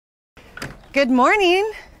Good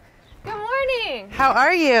morning. Good morning. How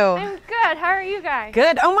are you? I'm good. How are you guys?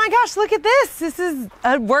 Good. Oh my gosh, look at this. This is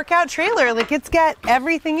a workout trailer. Like, it's got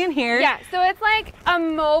everything in here. Yeah, so it's like a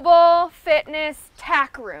mobile fitness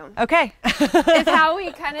tack room. Okay. Is how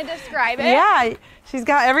we kind of describe it. Yeah, she's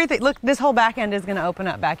got everything. Look, this whole back end is going to open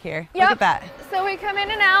up back here. Yep. Look at that. So we come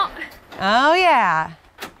in and out. Oh yeah.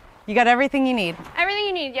 You got everything you need. Everything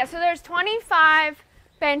you need. Yeah, so there's 25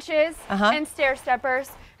 benches and stair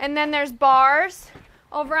steppers, and then there's bars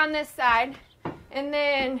over on this side, and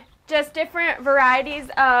then just different varieties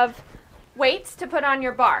of weights to put on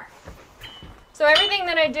your bar. So everything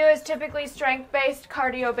that I do is typically strength-based,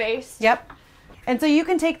 cardio-based. Yep. And so you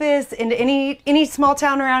can take this into any small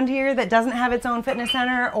town around here that doesn't have its own fitness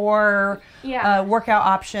center or workout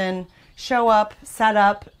option. Show up, set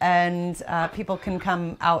up, and people can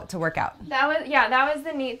come out to work out. That was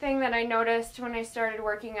the neat thing that I noticed when I started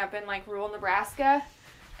working up in like rural Nebraska.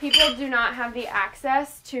 People do not have the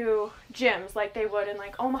access to gyms like they would in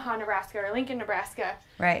like Omaha, Nebraska or Lincoln, Nebraska.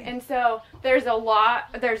 Right. And so there's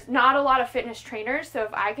not a lot of fitness trainers. So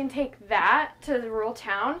if I can take that to the rural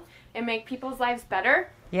town and make people's lives better,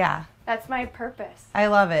 yeah, that's my purpose. I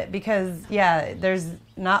love it because, yeah, there's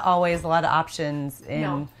not always a lot of options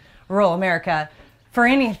in rural America for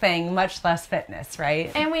anything, much less fitness, right?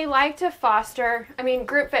 And we like to foster,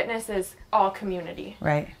 group fitness is all community.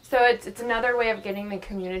 Right. So it's another way of getting the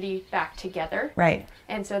community back together. Right.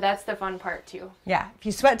 And so that's the fun part too. Yeah. If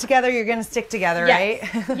you sweat together, you're going to stick together,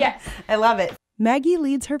 yes. right? Yes. I love it. Maggie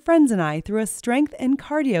leads her friends and I through a strength and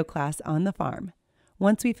cardio class on the farm.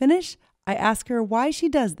 Once we finish, I ask her why she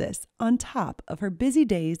does this on top of her busy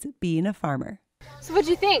days being a farmer. So what'd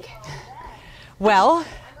you think? Well,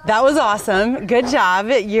 that was awesome. Good job.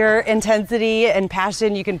 Your intensity and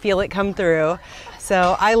passion, you can feel it come through.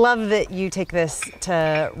 So I love that you take this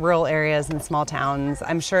to rural areas and small towns.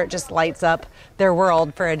 I'm sure it just lights up their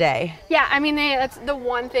world for a day. Yeah, that's the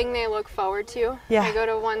one thing they look forward to. Yeah. I go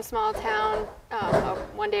to one small town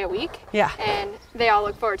one day a week. Yeah. And they all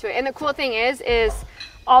look forward to it. And the cool thing is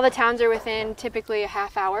all the towns are within typically a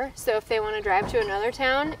half hour. So if they want to drive to another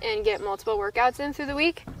town and get multiple workouts in through the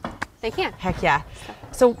week, they can. Heck yeah.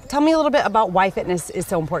 So tell me a little bit about why fitness is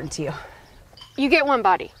so important to you. You get one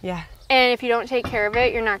body. Yeah. And if you don't take care of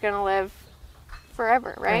it, you're not going to live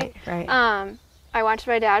forever, right? Right. I watched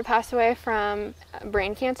my dad pass away from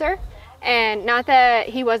brain cancer. And not that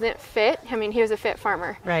he wasn't fit. He was a fit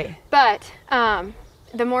farmer. Right. But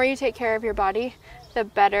the more you take care of your body, the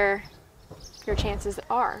better your chances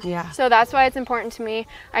are. Yeah. So that's why it's important to me.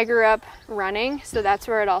 I grew up running, so that's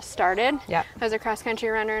where it all started. Yep. I was a cross-country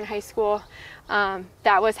runner in high school.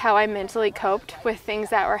 That was how I mentally coped with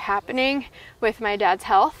things that were happening with my dad's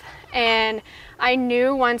health. And I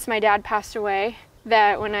knew once my dad passed away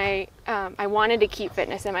that when I wanted to keep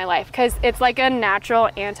fitness in my life because it's like a natural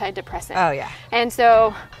antidepressant. Oh, yeah. And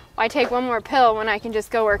so I take one more pill when I can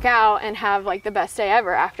just go work out and have like the best day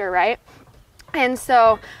ever after, right? And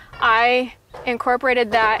so I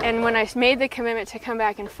incorporated that, and when I made the commitment to come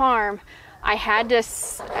back and farm, I had to,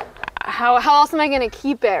 how else am I going to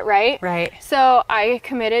keep it, right? Right. So I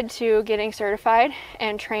committed to getting certified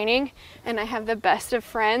and training, and I have the best of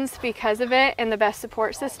friends because of it and the best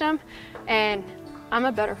support system, and I'm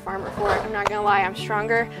a better farmer for it. I'm not going to lie. I'm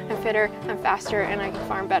stronger, I'm fitter, I'm faster, and I can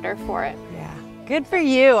farm better for it. Yeah. Good for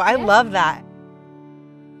you. I love that.